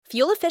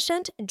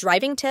fuel-efficient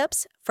driving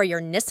tips for your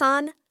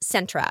Nissan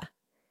Sentra.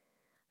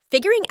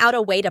 Figuring out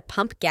a way to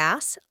pump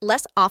gas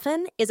less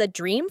often is a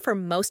dream for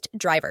most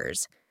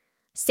drivers.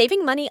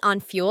 Saving money on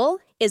fuel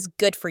is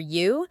good for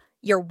you,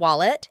 your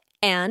wallet,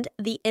 and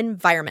the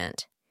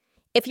environment.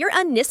 If you're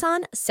a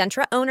Nissan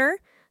Sentra owner,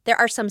 there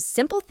are some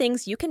simple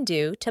things you can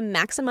do to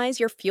maximize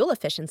your fuel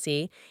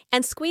efficiency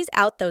and squeeze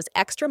out those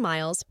extra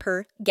miles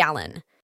per gallon.